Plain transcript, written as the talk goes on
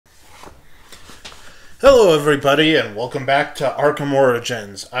Hello everybody, and welcome back to Arkham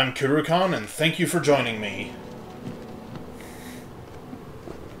Origins. I'm Kurukan, and thank you for joining me.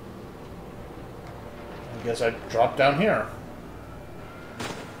 I guess I dropped down here.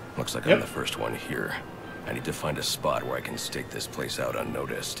 Looks like I'm the first one here. I need to find a spot where I can stake this place out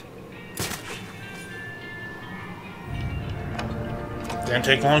unnoticed. Didn't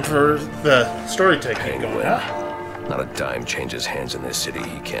take long for the story to keep going, huh? Not a dime changes hands in this city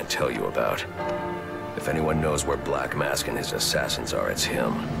he can't tell you about. If anyone knows where Black Mask and his assassins are, it's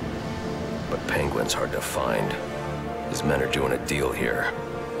him. But Penguin's hard to find. His men are doing a deal here.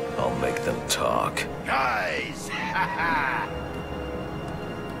 I'll make them talk. Guys!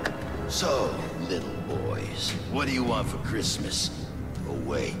 So, little boys, what do you want for Christmas? Oh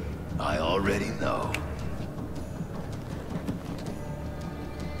wait, I already know.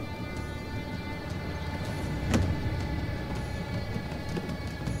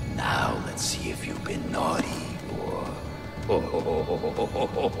 Now let's see if you've been naughty or...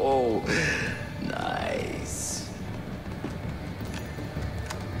 Oh, nice.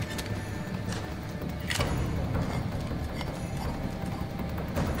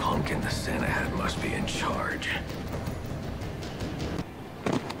 Punk in the Santa hat must be in charge.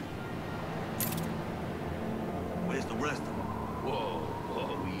 Where's the rest of them? Whoa,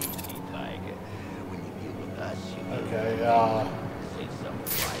 easy, Tiger. When you deal with us, you Okay, say some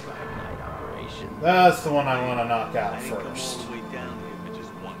fly-by-night operation. that's the one I want to knock out first. All the way down here with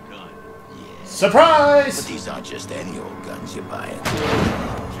just one gun. Yeah. Surprise! But these aren't just any old guns you're buying.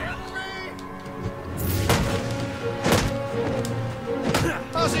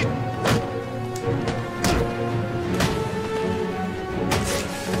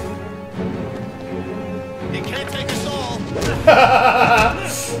 He can't take us all.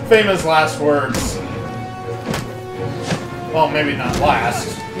 Famous last words. Well, maybe not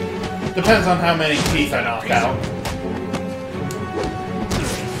last. Depends on how many teeth I knock out.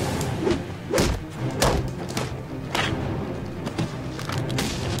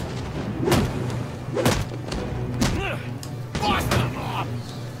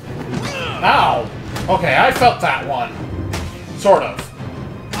 Ow! Okay, I felt that one. Sort of.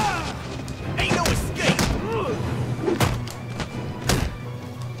 Ain't no escape.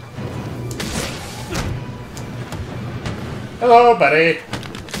 Hello, buddy.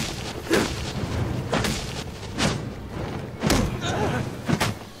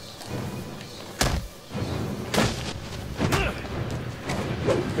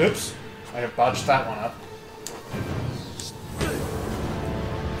 Oops. I have botched that one up.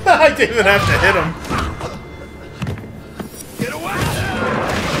 I didn't even have to hit him. Get away.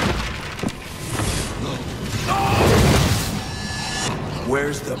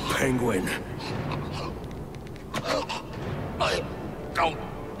 Where's the Penguin? I don't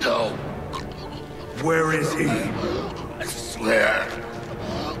know. Where is he? I swear.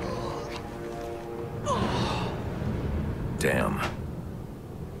 Damn.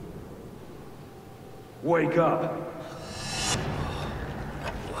 Wake up.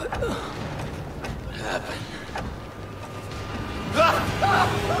 What happened?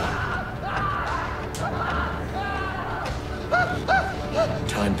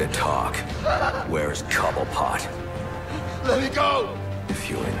 Time to talk. Where's Cobblepot? Let me go! If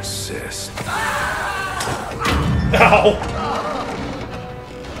you insist. Ow!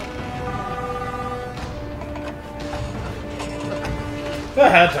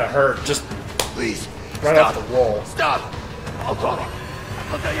 That had to hurt. Just Please, right stop. off the wall. Stop! I'll talk.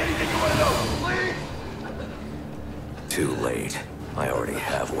 I'll tell you anything you want to know. Please! Too late. I already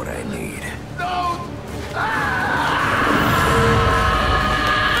have what I need. No!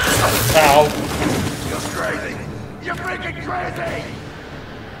 Ow. You're crazy! You're freaking crazy!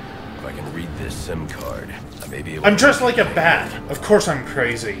 If I can read this SIM card, I may be able I'm to... dressed like a bat. Of course I'm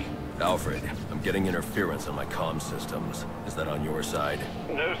crazy. Alfred, I'm getting interference on my comm systems. Is that on your side?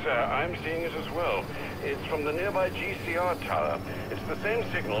 No, sir. I'm seeing it as well. It's from the nearby GCR tower. It's the same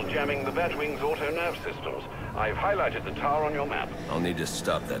signal jamming the Batwing's auto-nav systems. I've highlighted the tower on your map. I'll need to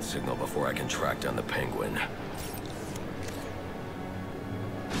stop that signal before I can track down the Penguin.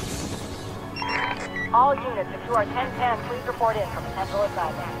 All units, if you are 1010, please report in for potential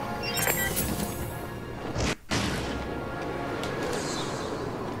assignment.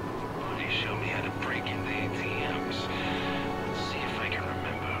 Please show me how to break into ATMs. Let's see if I can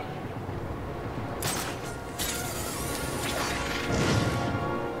remember.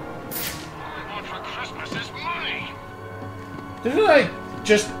 All I want for Christmas is money! Didn't I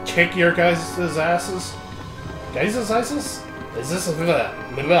just kick your guys' asses? Guys' asses? Is this a blah,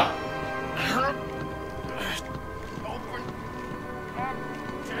 blah. Open.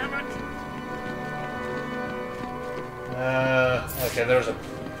 Damn it. 10, 9, 8, 7, 6, 5, 4, 3, 2, 1. 0. Okay, there's a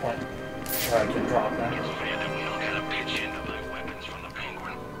point where I can drop them. It's fair that we all gotta pitch in to buy weapons from the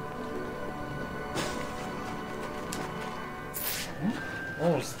Penguin.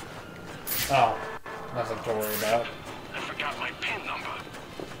 What was... Oh, nothing to worry about. I forgot my PIN number.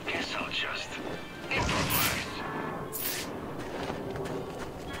 Guess I'll just improvise.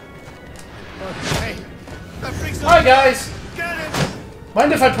 Hey, that brings up. Hi, guys! Get it!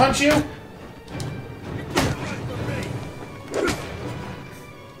 Mind if I punch you?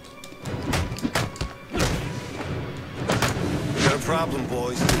 Got a problem,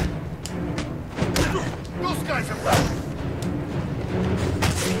 boys. Those guys are.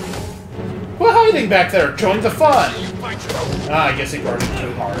 Quit hiding back there! Join the fun! Ah, I guess he guarded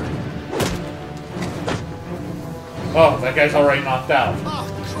too hard. Oh, that guy's already knocked out. Oh,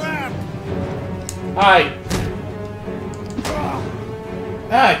 crap! Hi!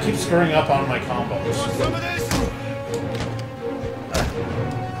 Ah, I keep screwing up on my combos. Want some of this?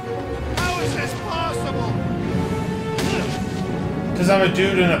 How is this possible? Because I'm a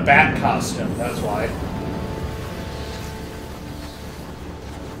dude in a bat costume, that's why.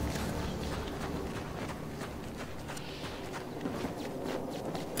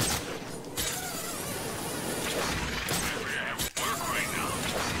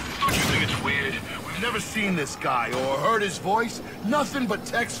 Never seen this guy or heard his voice. Nothing but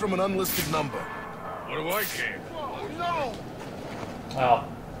text from an unlisted number. What do I care? Oh, no! Oh,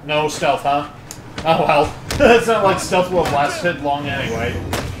 no stealth, huh? Oh well. It's not like stealth will have lasted long anyway.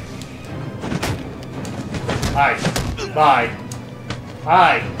 Hi. Bye.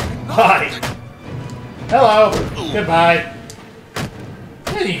 Hi. Bye. Hello. Goodbye.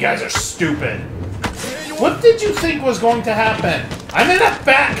 Man, you guys are stupid. What did you think was going to happen? I'm in a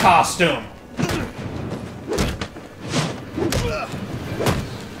bat costume.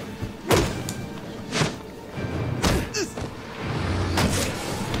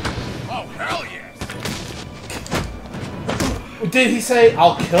 Did he say,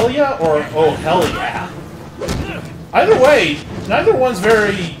 I'll kill ya, or, oh, hell yeah? Either way, neither one's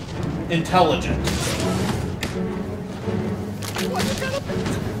very intelligent.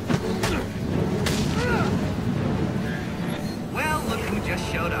 Well, look who just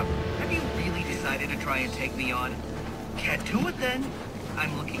showed up. Have you really decided to try and take me on? Get to it then.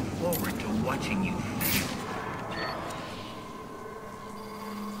 I'm looking forward to watching you fail.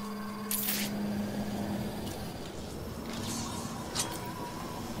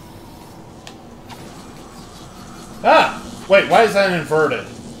 Ah! Wait, why is that inverted?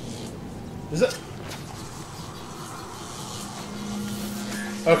 Is it?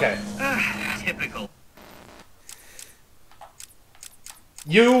 Okay. Typical.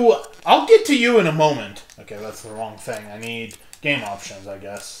 You... I'll get to you in a moment. Okay, that's the wrong thing. I need game options, I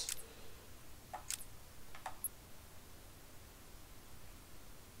guess.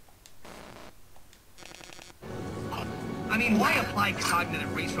 I mean, why apply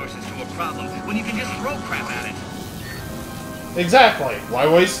cognitive resources to a problem when you can just throw crap at it? Exactly. Why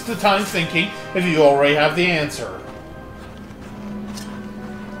waste the time thinking if you already have the answer?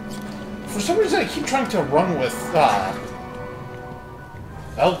 For some reason, I keep trying to run with,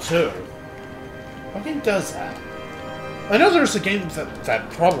 L2. What game does that? I know there's a game that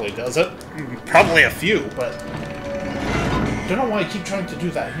probably does it. Probably a few, but... don't know why I keep trying to do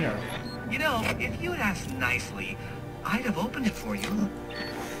that here. You know, if you'd asked nicely, I'd have opened it for you.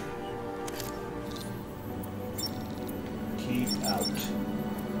 Keep out.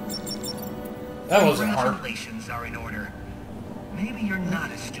 That wasn't hard. Congratulations are in order. Maybe you're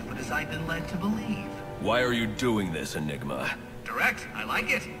not as stupid as I've been led to believe. Why are you doing this, Enigma? Direct, I like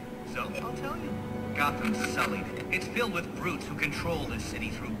it. So, I'll tell you. Gotham's sullied. It's filled with brutes who control this city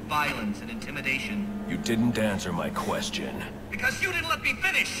through violence and intimidation. You didn't answer my question. Because you didn't let me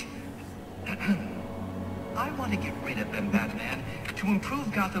finish! I want to get rid of them, Batman, to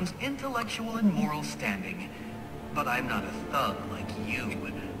improve Gotham's intellectual and moral standing. But I'm not a thug like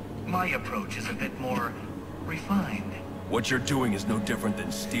you. My approach is a bit more refined. What you're doing is no different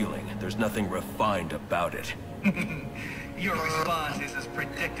than stealing. There's nothing refined about it. Your response is as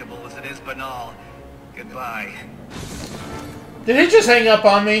predictable as it is banal. Goodbye. Did he just hang up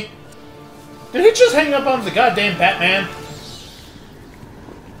on me? Did he just hang up on the goddamn Batman?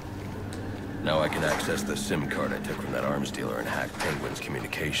 Now I can access the SIM card I took from that arms dealer and hack Penguin's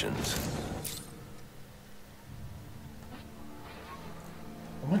communications.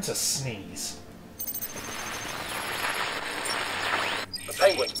 I want to sneeze. The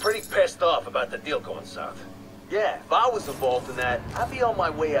Penguin's pretty pissed off about the deal going south. Yeah, if I was involved in that, I'd be on my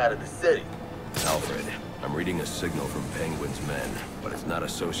way out of the city. Alfred, I'm reading a signal from Penguin's men, but it's not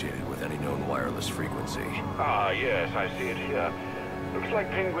associated with any known wireless frequency. Ah, yes, I see it here. Looks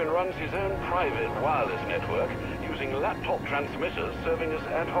like Penguin runs his own private wireless network using laptop transmitters serving as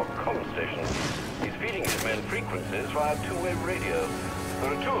ad hoc comm stations. He's feeding his men frequencies via two-way radio.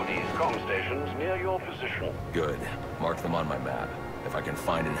 There are two of these comm stations near your position. Good. Mark them on my map. If I can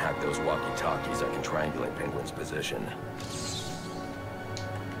find and hack those walkie-talkies, I can triangulate Penguin's position.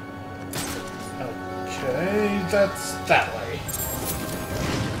 Okay, that's that way.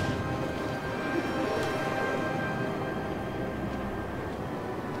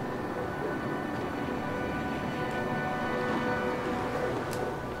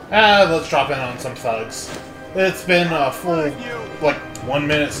 Let's drop in on some thugs. It's been a full, like, 1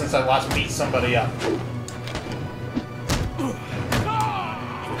 minute since I last beat somebody up.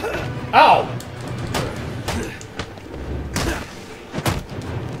 Ow!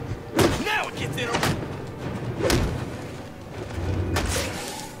 Now it gets in.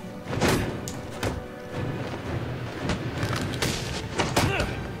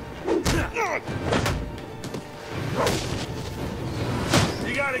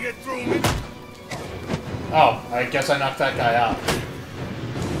 You gotta get through me. Oh, I guess I knocked that guy out.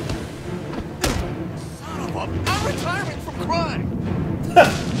 Son of a... I'm retiring from crime.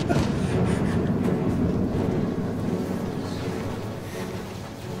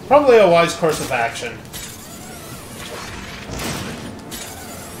 Probably a wise course of action.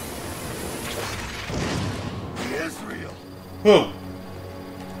 Israel. Who?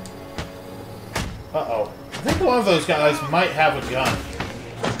 Uh-oh. I think one of those guys might have a gun.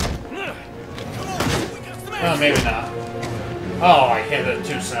 Oh, maybe not. Oh, I hit it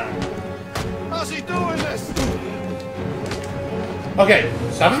too soon. How's he doing this? Okay,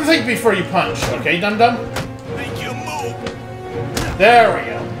 stop and think before you punch, okay, dum-dum? Make you move. There we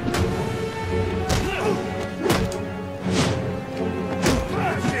go.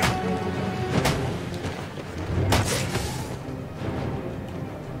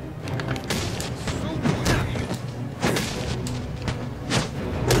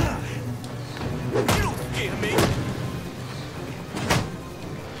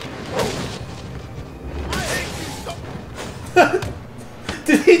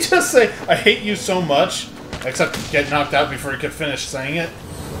 Did he just say, I hate you so much? Except get knocked out before he could finish saying it?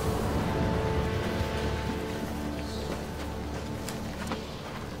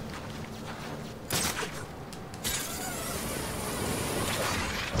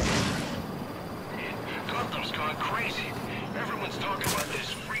 Gotham's gone crazy. Everyone's talking about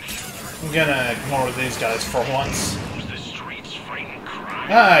this freak show. I'm gonna ignore these guys for once. The streets frighten crime.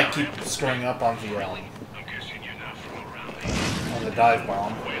 Ah, I keep screwing up on the, I'm guessing you're not from around here. on the dive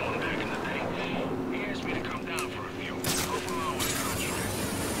bomb. Whalen back in the day. He asked me to come down for a few. Overall, with contract.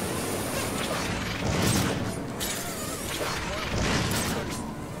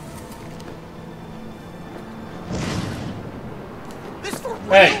 This for real?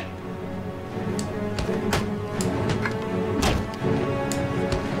 Hey!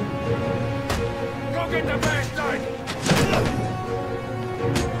 Go get the bastard!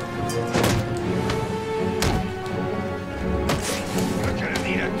 You're gonna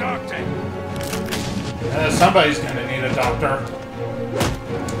need a doctor. Somebody's gonna need a doctor.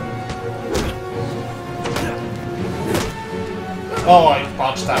 Oh, I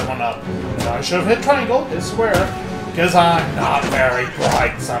botched that one up. I should have hit triangle, hit square, because I'm not very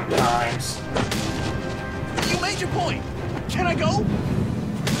bright sometimes. You made your point. Can I go?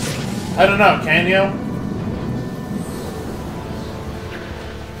 I don't know, can you?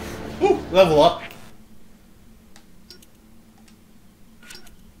 Ooh, level up.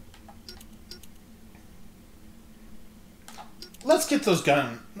 Let's get those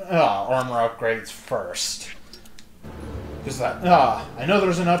armor upgrades first. Because I know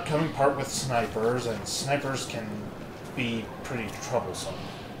there's an upcoming part with snipers, and snipers can be pretty troublesome.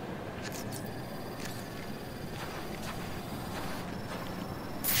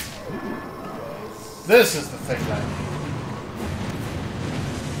 This is the thing that I need.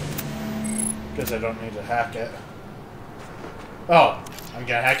 Because I don't need to hack it. Oh, I'm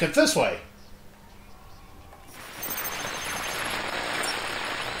gonna hack it this way.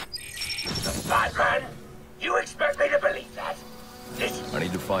 Batman? You expect me to believe that? I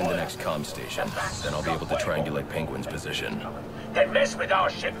need to find the next comm station. Then I'll be able to triangulate Penguin's position. Then mess with our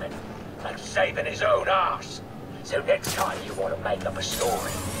shipment, like saving his own arse. So next time you want to make up a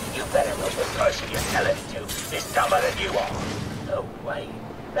story, you better know the person you're telling it to is dumber than you are. Oh, wait.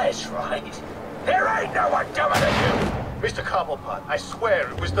 That's right. There ain't no one dumber than you! Mr. Cobblepot, I swear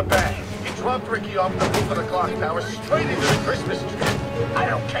it was the bag. He dropped Ricky off the roof of the clock tower straight into the Christmas tree. I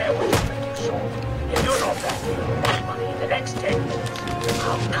don't care what you think you saw. If you're not back here with that money in the next 10 minutes,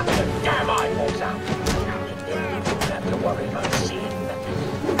 I'll cut your damn eyeballs out. And then you won't have to worry about seeing them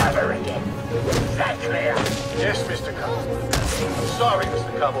ever again. Is that clear? Yes, Mr. Cobblepot. I'm sorry,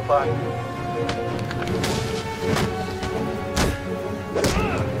 Mr. Cobblepot.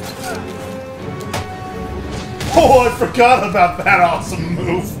 Oh, I forgot about that awesome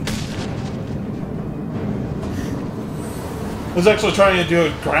move. I was actually trying to do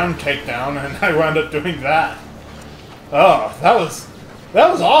a ground takedown, and I wound up doing that. Oh, that was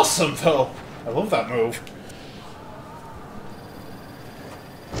awesome, though. I love that move.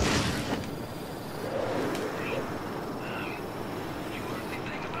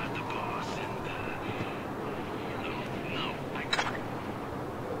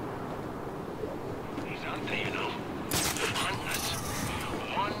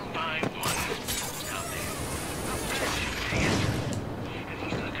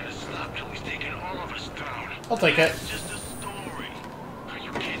 I'll take it.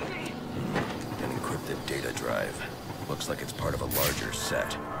 An encrypted data drive. Looks like it's part of a larger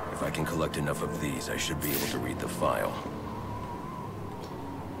set. If I can collect enough of these, I should be able to read the file.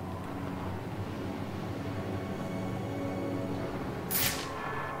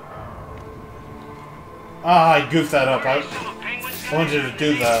 Ah, I goofed that up. I wanted you to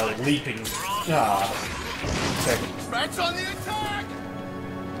do the leaping. Ah. Okay. Rats on the attack!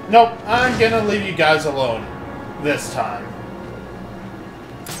 Nope, I'm gonna leave you guys alone. This time.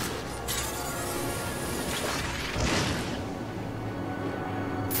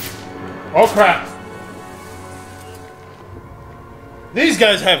 Oh crap! These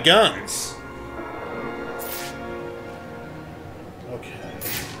guys have guns! Okay.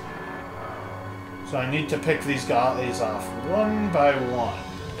 So I need to pick these guys off one by one.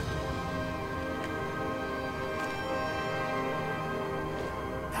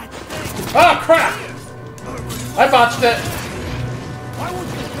 Ah, crap! I botched it! Why won't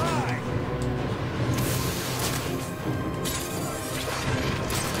you die?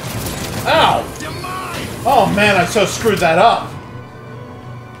 Ow! You're mine! Oh man, I so screwed that up!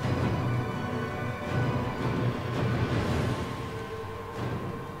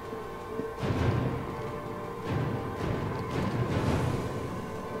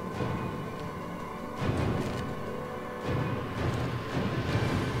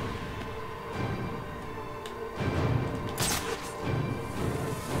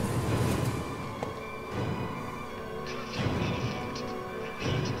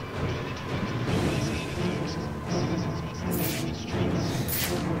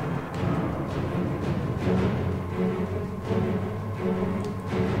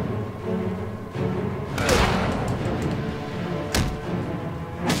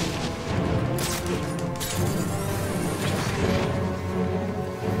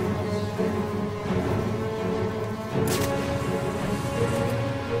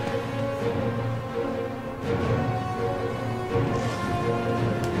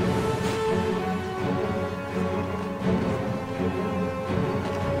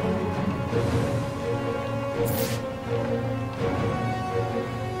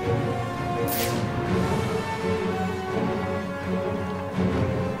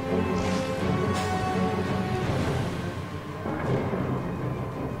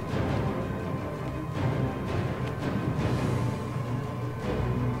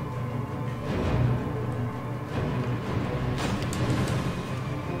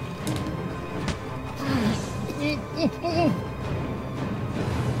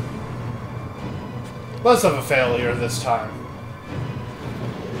 Less of a failure this time.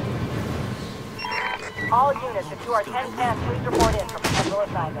 All units, if you are 1010, please report in for potential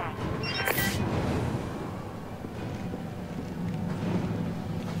assignment.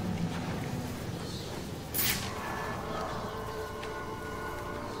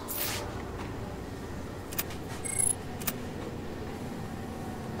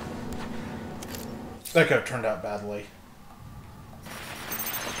 That could have turned out badly.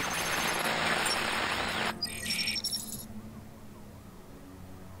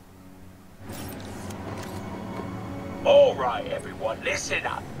 Alright everyone, listen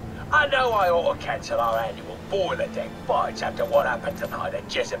up. I know I ought to cancel our annual boiler deck fights after what happened tonight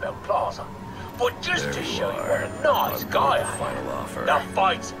at Jezebel Plaza. But just There to you show you are. what a nice guy I Final am, offer. the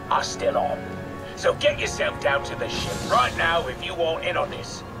fights are still on. So get yourself down to the ship right now if you want in on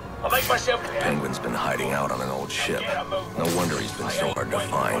this. I'll make myself clear. Penguin's been hiding out on an old ship. No wonder he's been so hard to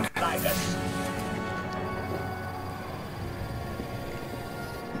find.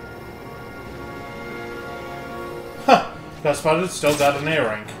 Huh. Got spotted, still got an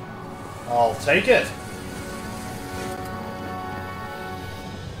A-rank. I'll take it.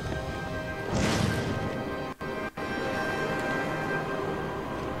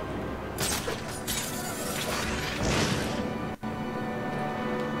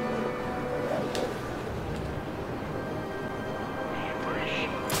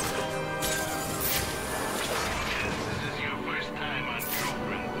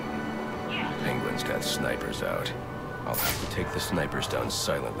 Penguin's got snipers out. I'll have to take the snipers down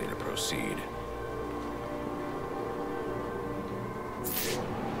silently to proceed.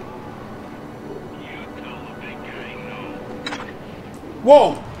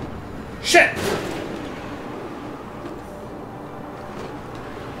 Whoa! Shit!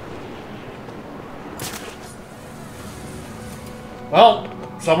 Well,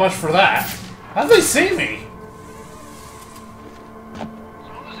 so much for that. How'd they see me? So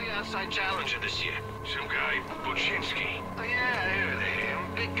who was the outside challenger this year? Some guy, Buczynski. Oh yeah, I heard of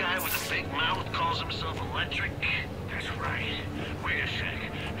him. Big guy with a big mouth, calls himself electric. That's right. Wait a sec.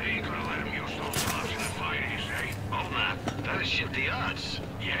 They ain't gonna let him use those gloves in the fight, you say? Oh, nah. That'd shift the odds.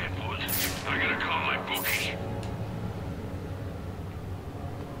 Yeah, but I gotta call my bookie.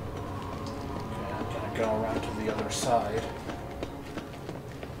 Okay, I'm gonna go around to the other side.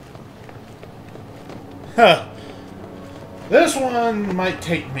 Huh. This one might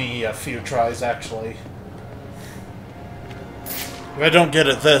take me a few tries, actually. If I don't get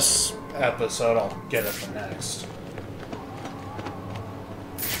it this episode, I'll get it the next.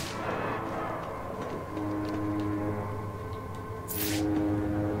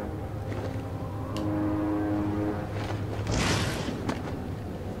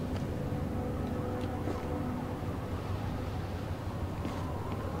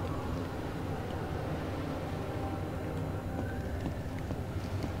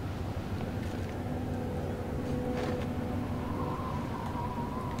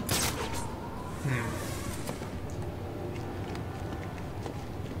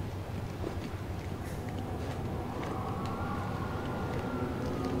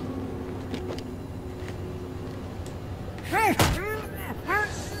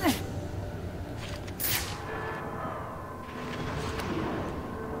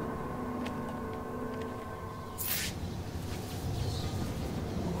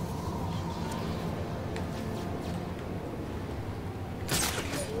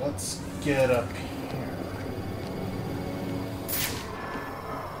 Let's get up here.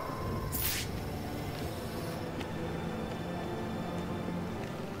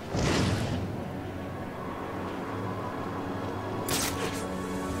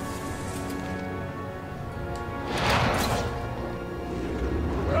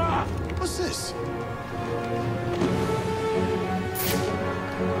 What's this?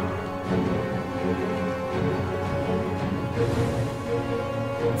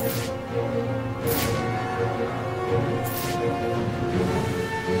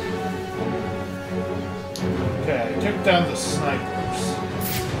 Okay, took down the snipers.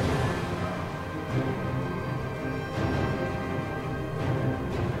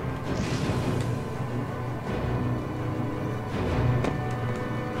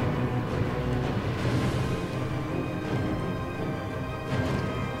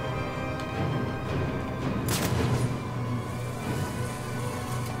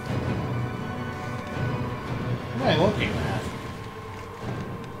 What am I looking at?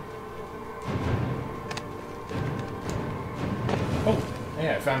 Oh,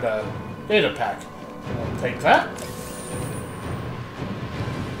 hey, I found a data pack. I'll take that.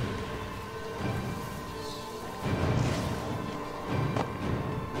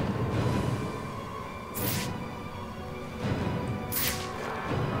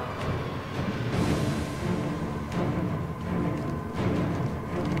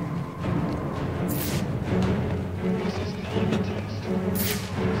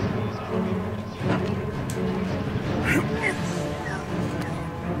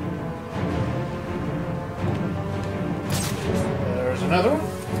 There's another one.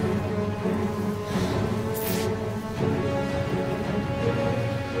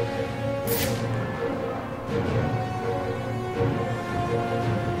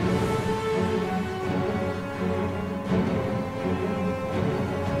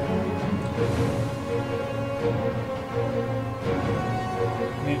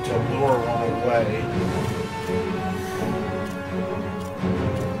 Need to lure one away.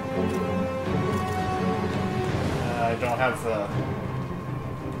 I don't have the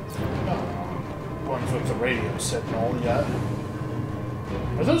ones with the radio signal yet.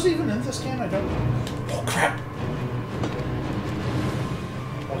 Are those even in this game? I don't know. Oh crap!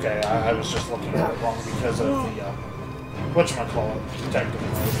 Okay, I was just looking at it wrong because of the whatchamacallit, detective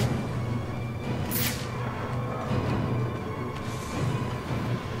mode.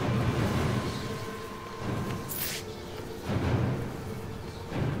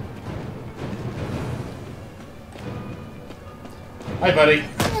 Hi, buddy.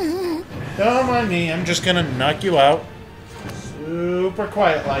 Don't mind me, I'm just gonna knock you out. Super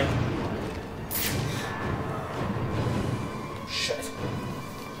quiet like. Shit.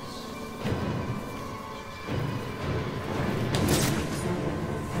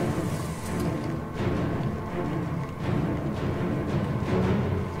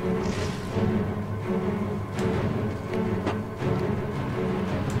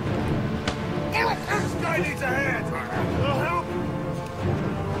 guy needs a hand. A little help?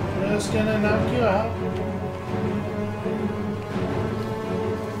 Just gonna knock you out.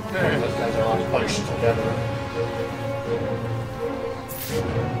 Okay, those guys are all pushed together.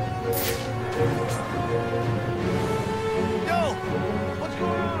 Yo! What's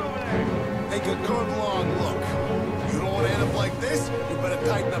going on over there? Take a good long look. You don't want to end up like this? You better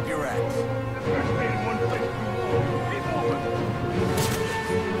tighten up your act. This guy's stayed in one place too long. Keep moving.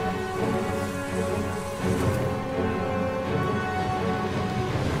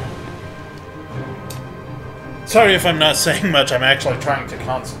 Sorry if I'm not saying much, I'm actually trying to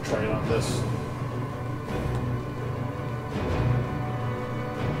concentrate on this.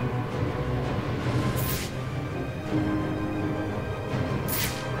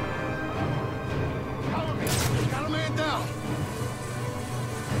 Got a man down.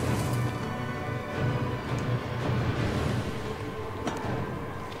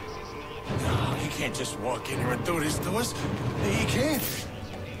 No, he can't just walk in here and do this to us. He can't.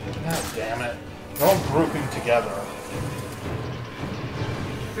 God damn it. They're all grouping together.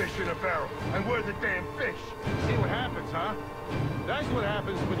 Fish in a barrel. And where's the damn fish? See what happens, huh? That's what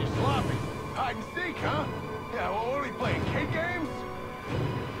happens when you're sloppy. Hide and seek, huh? Yeah, well, what are we playing, kid games?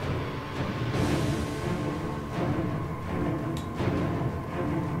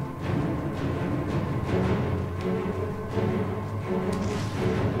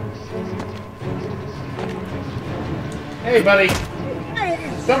 Hey, buddy.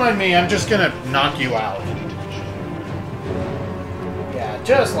 Don't mind me, I'm just gonna knock you out. Yeah,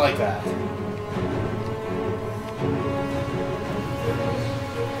 just like that.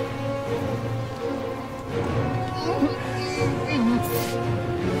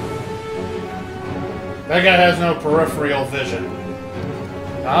 That guy has no peripheral vision.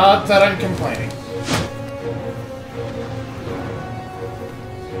 Not that I'm complaining.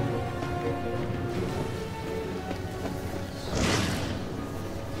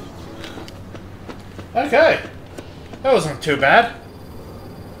 Okay. That wasn't too bad.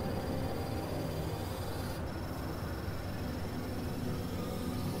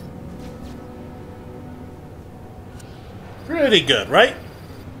 Pretty good, right?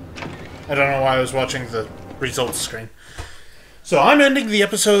 I don't know why I was watching the results screen. So I'm ending the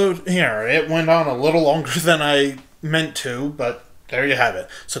episode here. It went on a little longer than I meant to, but there you have it.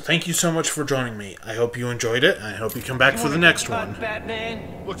 So thank you so much for joining me. I hope you enjoyed it, and I hope you come back for the next one.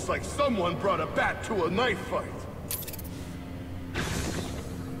 Batman? Looks like someone brought a bat to a knife fight.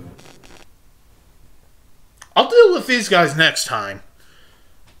 I'll deal with these guys next time.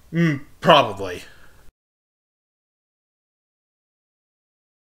 Probably.